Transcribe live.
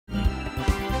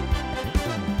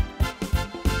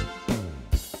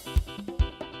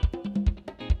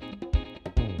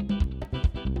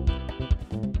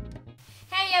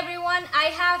everyone. I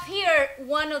have here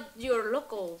one of your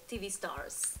local TV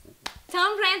stars,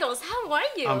 Tom Randles. How are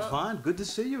you? I'm fine. Good to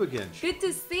see you again. Good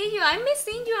to see you. I miss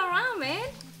seeing you around, man.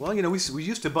 Well, you know, we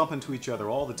used to bump into each other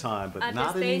all the time, but At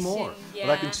not the station, anymore. yeah.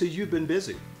 But I can see you've been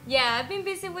busy. Yeah, I've been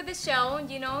busy with the show,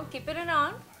 keeping it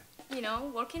on,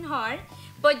 working hard.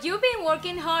 But you've been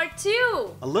working hard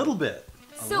too. A little bit.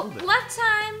 So what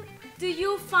time do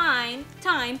you find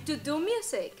time to do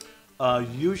music?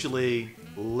 Usually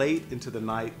late into the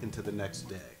night into the next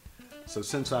day. So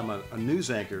since I'm a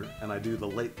news anchor and I do the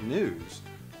late news,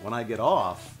 when I get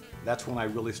off, that's when I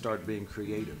really start being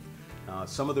creative.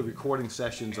 Some of the recording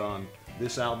sessions on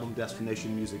this album,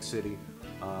 Destination Music City,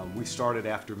 we started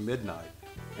after midnight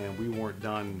and we weren't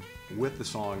done with the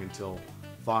song until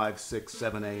 5, 6,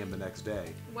 7 a.m. the next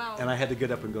day. Wow. And I had to get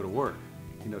up and go to work,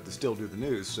 to still do the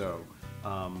news. So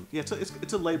yeah,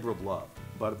 it's a labor of love,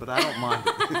 but I don't mind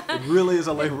it. It really is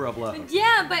a labor of love.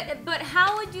 Yeah, but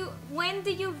when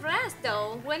do you rest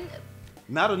though?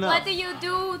 Not enough. What do you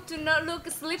do to not look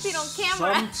sleepy on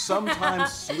camera?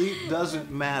 Sometimes sleep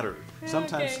doesn't matter.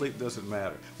 Sometimes Okay. sleep doesn't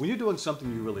matter. When you're doing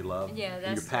something you really love Yeah, and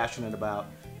that's you're passionate about,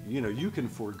 you can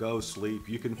forego sleep,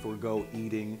 you can forego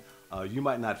eating. You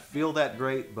might not feel that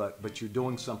great, but you're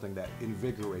doing something that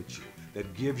invigorates you,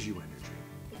 that gives you energy.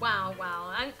 Wow.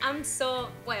 I'm so,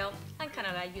 well, I'm kind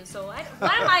of like you, so what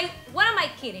am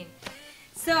I kidding?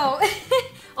 So,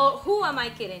 or who am I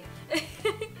kidding?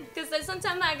 Because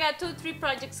sometimes I got 2, 3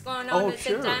 projects going on at the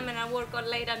same time and I work on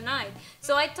late at night.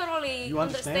 So I totally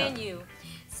understand you.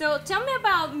 So tell me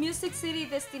about Music City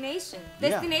Destination.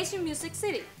 Destination Music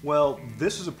City. Well,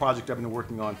 this is a project I've been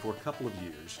working on for a couple of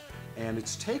years, and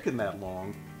it's taken that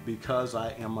long because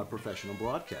I am a professional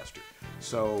broadcaster.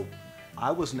 So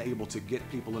I wasn't able to get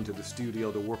people into the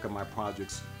studio to work on my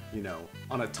projects,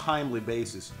 on a timely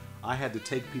basis. I had to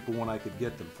take people when I could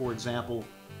get them. For example,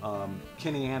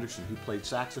 Kenny Anderson, who played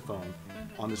saxophone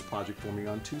on this project for me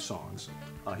on 2 songs.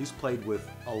 He's played with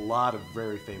a lot of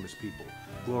very famous people.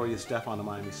 Gloria Estefan, the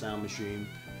Miami Sound Machine,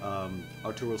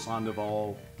 Arturo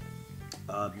Sandoval,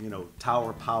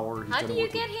 Tower Power. How do you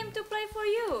get him to play for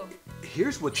you?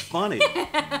 Here's what's funny.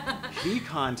 He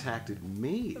contacted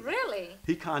me. Really?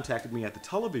 He contacted me at the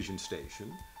television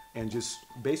station and just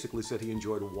basically said he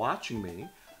enjoyed watching me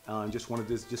and just wanted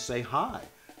to just say hi.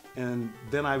 And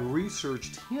then I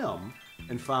researched him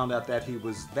and found out that he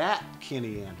was that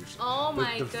Kenny Anderson. Oh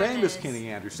my the goodness. famous Kenny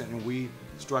Anderson, and we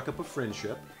struck up a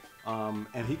friendship.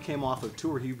 And he came off a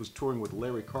tour. He was touring with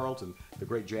Larry Carlton, the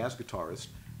great jazz guitarist,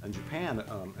 in Japan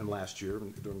and last year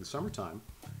during the summertime.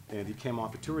 And he came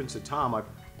off a tour and said, Tom,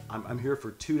 I'm here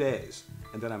for 2 days,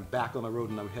 and then I'm back on the road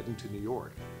and I'm heading to New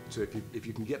York. So if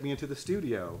you can get me into the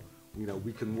studio,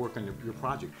 we can work on your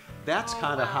project. That's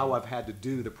kind of how I've had to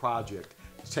do the project.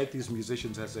 Take these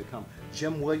musicians as they come.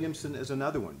 Jim Williamson is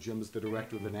another one. Jim is the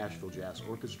director of the Nashville Jazz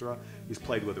Orchestra. He's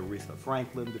played with Aretha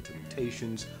Franklin, the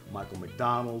Temptations, Michael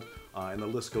McDonald, and the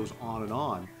list goes on and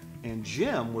on. And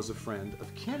Jim was a friend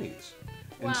of Kenny's.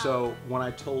 And so when I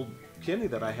told Kenny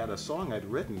that I had a song I'd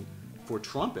written for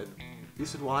trumpet, he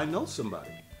said, well, I know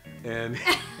somebody. And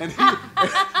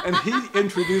he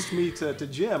introduced me to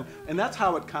Jim, and that's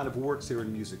how it kind of works here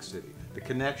in Music City. The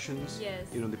connections,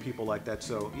 the people like that.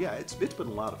 So yeah, it's been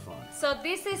a lot of fun. So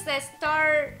this is a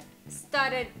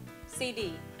star-studded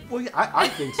CD. Well, yeah, I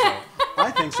think so.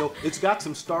 I think so. It's got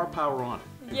some star power on it.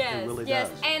 Yes, it really yes.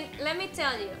 does. And let me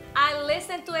tell you, I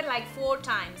listened to it like 4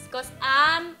 times because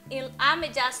I'm a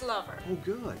jazz lover. Oh,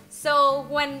 good. So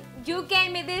when you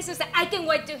gave me this, I said, I can't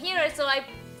wait to hear it. So I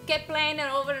kept playing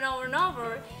it over and over and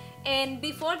over. And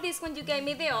before this one, you gave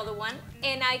me the other one,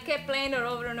 and I kept playing it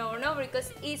over and over and over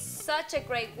because it's such a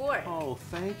great work. Oh,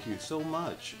 thank you so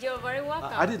much. You're very welcome.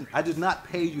 I did not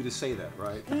pay you to say that,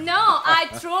 right? No,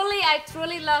 I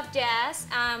truly love jazz.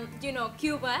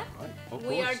 Cuba. Right, of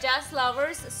We are course. jazz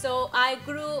lovers, so I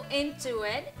grew into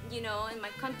it, in my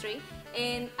country.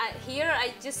 And here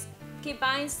I just keep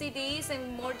buying CDs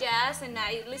and more jazz, and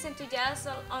I listen to jazz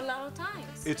a lot of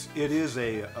times. It is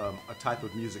a type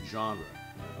of music genre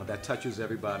that touches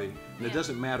everybody, and it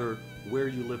doesn't matter where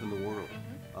you live in the world.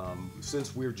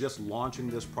 Since we're just launching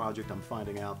this project, I'm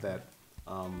finding out that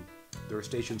there are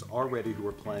stations already who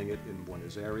are playing it in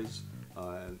Buenos Aires,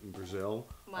 in Brazil,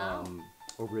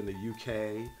 over in the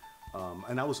UK,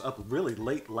 and I was up really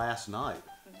late last night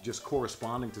just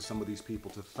corresponding to some of these people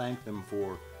to thank them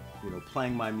for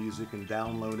playing my music and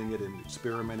downloading it and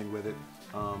experimenting with it.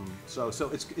 So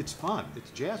it's fun.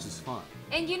 Jazz is fun.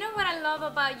 And you know what I love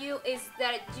about you is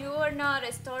that you are not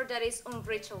a star that is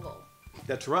unreachable.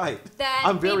 That's right. That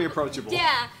I'm very people- approachable.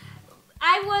 Yeah.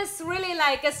 I was really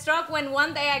like struck when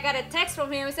one day I got a text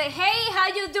from him and said, "Hey, how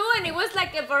you doing?" It was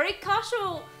like a very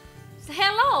casual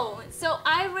hello. So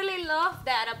I really love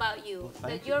that about you, Well, that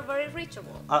thank you're very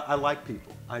reachable. I like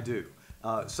people. I do.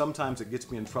 Sometimes it gets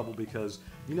me in trouble because,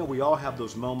 you know, we all have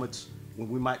those moments when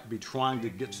we might be trying to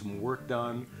get some work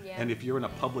done. Yeah. And if you're in a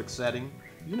public setting,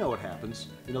 you know what happens.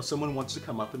 You know, someone wants to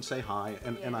come up and say hi.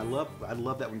 And I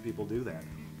love that when people do that.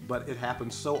 But it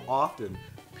happens so often,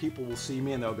 people will see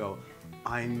me and they'll go,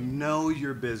 "I know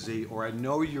you're busy," or "I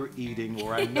know you're eating,"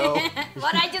 or "I know."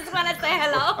 But I just want to say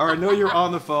hello. Or "I know you're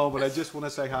on the phone, but I just want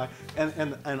to say hi."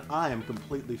 And I am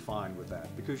completely fine with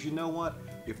that, because you know what?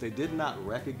 If they did not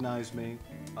recognize me,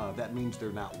 that means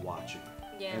they're not watching.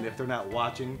 Yeah. And if they're not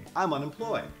watching, I'm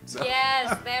unemployed. So.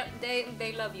 Yes,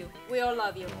 they love you. We all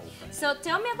love you. So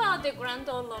tell me about the Grand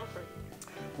Ole Opry.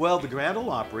 Well, the Grand Ole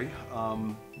Opry,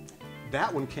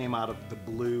 that one came out of the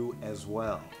blue as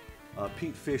well.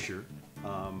 Pete Fisher,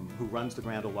 who runs the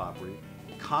Grand Ole Opry,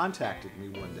 contacted me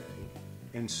one day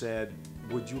and said,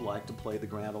 "Would you like to play the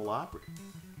Grand Ole Opry?"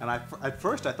 And at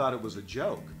first I thought it was a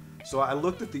joke. So I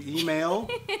looked at the email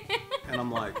and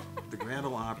I'm like, "The Grand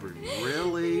Ole Opry,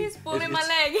 really?" He's pulling my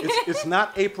leg. It's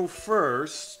not April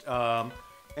 1st.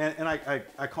 And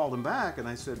I called him back and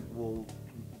I said, "Well,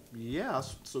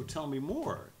 yes, so tell me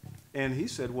more." And he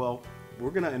said, "Well,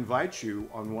 we're going to invite you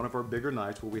on one of our bigger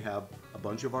nights where we have a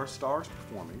bunch of our stars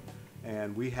performing,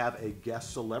 and we have a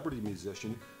guest celebrity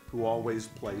musician who always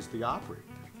plays the Opry.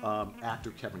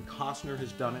 Actor Kevin Costner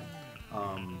has done it.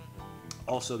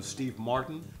 Also Steve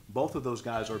Martin. Both of those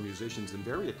guys are musicians and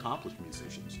very accomplished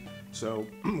musicians. So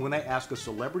when they asked a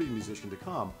celebrity musician to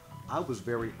come, I was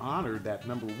very honored that,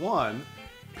 number one,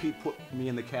 Pete put me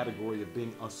in the category of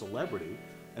being a celebrity,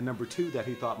 and number two, that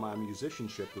he thought my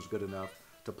musicianship was good enough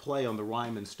to play on the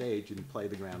Ryman stage and play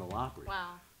the Grand Ole Opry."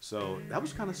 Wow. So that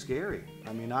was kind of scary.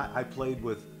 I mean, I played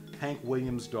with Hank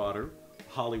Williams' daughter,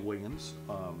 Holly Williams.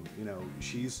 You know,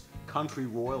 she's country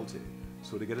royalty.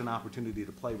 So to get an opportunity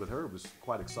to play with her was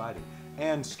quite exciting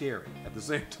and scary at the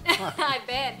same time. I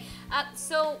bet.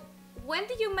 So when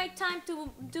did you make time to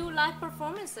do live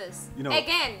performances? You know,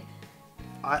 again,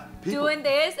 doing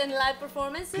this and live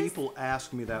performances? People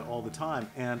ask me that all the time,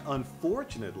 and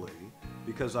unfortunately,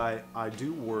 because I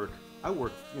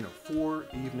work, you know, 4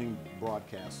 evening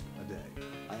broadcasts a day.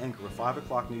 I anchor a 5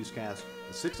 o'clock newscast,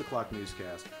 a 6 o'clock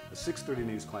newscast, a 6:30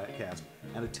 newscast,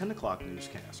 and a 10 o'clock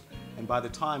newscast. And by the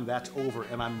time that's over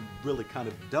and I'm really kind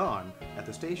of done at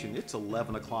the station, it's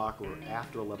 11 o'clock or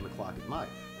after 11 o'clock at night.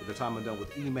 By the time I'm done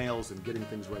with emails and getting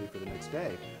things ready for the next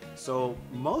day. So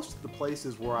most of the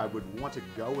places where I would want to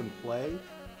go and play,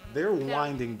 they're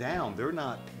winding down. They're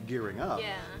not gearing up.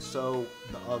 Yeah. So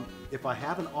if I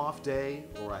have an off day,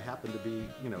 or I happen to be,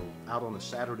 you know, out on a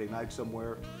Saturday night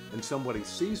somewhere and somebody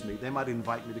sees me, they might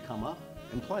invite me to come up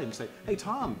and play and say, "Hey,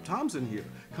 Tom's in here.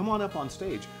 Come on up on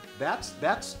stage."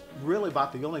 That's really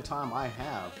about the only time I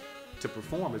have to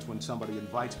perform, is when somebody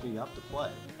invites me up to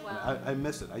play. Wow. I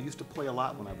miss it. I used to play a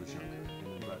lot when I was younger.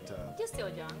 But, You're still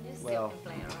young. You still well, can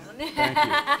play around. thank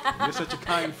you. You're such a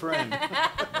kind friend.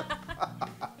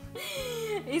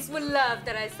 It's with love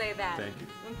that I say that. Thank you.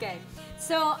 Okay.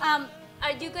 So,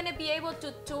 are you gonna be able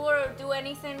to tour or do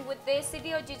anything with this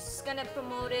CD, or you just gonna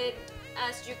promote it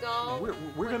as you go?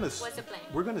 What's the plan?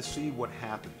 We're gonna see what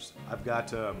happens. I've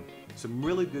got some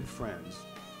really good friends,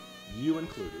 you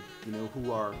included, you know,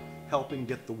 who are helping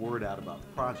get the word out about the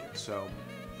project. So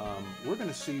we're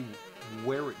gonna see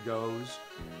where it goes,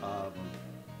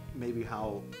 maybe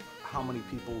how many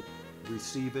people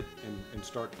receive it and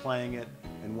start playing it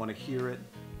and want to hear it,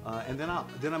 and then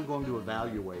I'm going to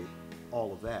evaluate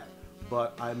all of that.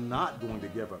 But I'm not going to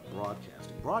give up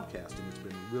broadcasting. Broadcasting has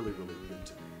been really, really good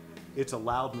to me. It's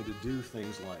allowed me to do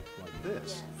things like this.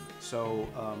 Yes. So,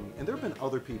 and there have been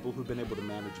other people who've been able to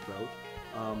manage both.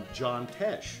 John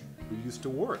Tesh, who used to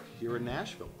work here in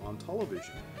Nashville on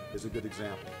television, is a good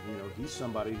example. You know, he's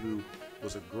somebody who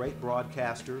was a great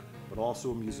broadcaster, but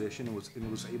also a musician,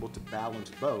 and was able to balance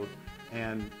both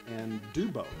and do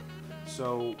both.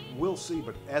 So we'll see,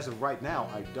 but as of right now,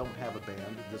 I don't have a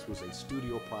band. This was a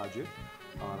studio project,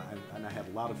 and I had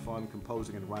a lot of fun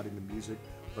composing and writing the music.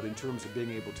 But in terms of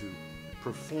being able to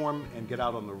perform and get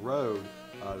out on the road,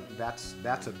 that's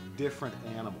a different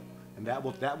animal, and that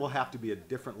will have to be a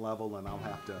different level, and I'll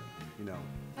have to, you know,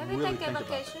 Maybe really take a think about it.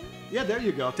 vacation. Yeah, there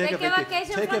you go. Take a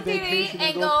vacation take from a vacation TV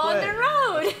and go play. on the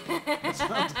road. That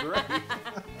sounds great.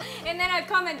 And then I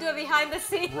come and do a behind the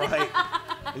scenes. Right,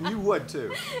 and you would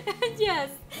too. Yes,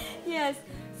 yes.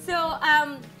 So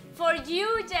for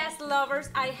you jazz lovers,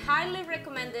 I highly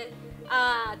recommend it.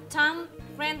 Tom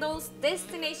Randles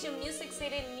Destination Music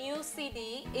City new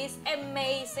CD is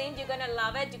amazing. You're gonna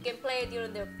love it. You can play it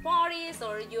during the parties,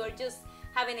 or you're just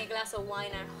having a glass of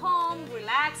wine at home,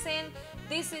 relaxing.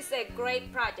 This is a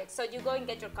great project, so you go and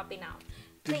get your copy now.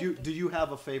 Do you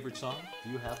have a favorite song?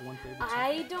 Do you have one favorite song?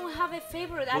 I don't have a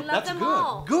favorite. Well, I love them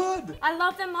all. Good. I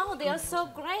love them all. They are so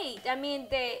great. I mean,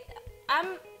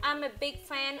 I'm a big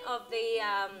fan of the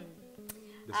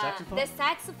saxophone? The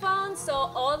saxophone. So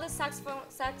all the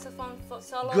saxophone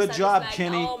solos. Good job, like,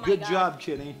 Kenny. oh my Good God. job,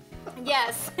 Kenny.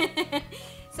 Yes.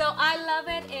 So I love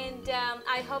it, and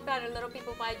I hope that a lot of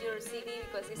people buy your CD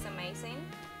because it's amazing.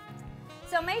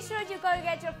 So make sure you go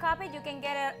get your copy. You can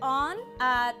get it on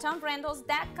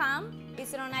tomrandles.com.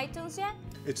 Is it on iTunes yet?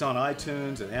 It's on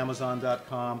iTunes and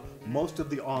Amazon.com. Most of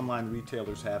the online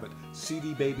retailers have it.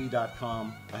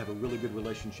 cdbaby.com. I have a really good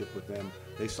relationship with them.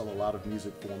 They sell a lot of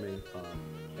music for me.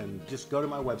 And just go to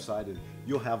my website and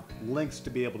you'll have links to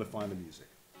be able to find the music.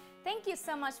 Thank you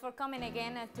so much for coming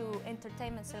again to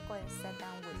Entertainment Circle and sit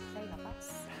down with Sheyla Paz.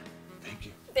 Thank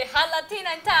you. The hot Latina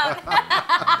in town.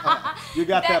 You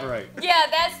got that right. Yeah,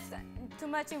 that's too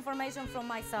much information from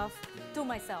myself to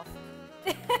myself.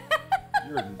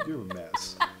 You're a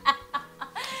mess.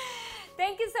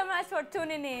 Thank you so much for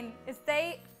tuning in.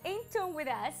 Stay in tune with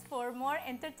us for more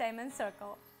Entertainment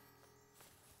Circle.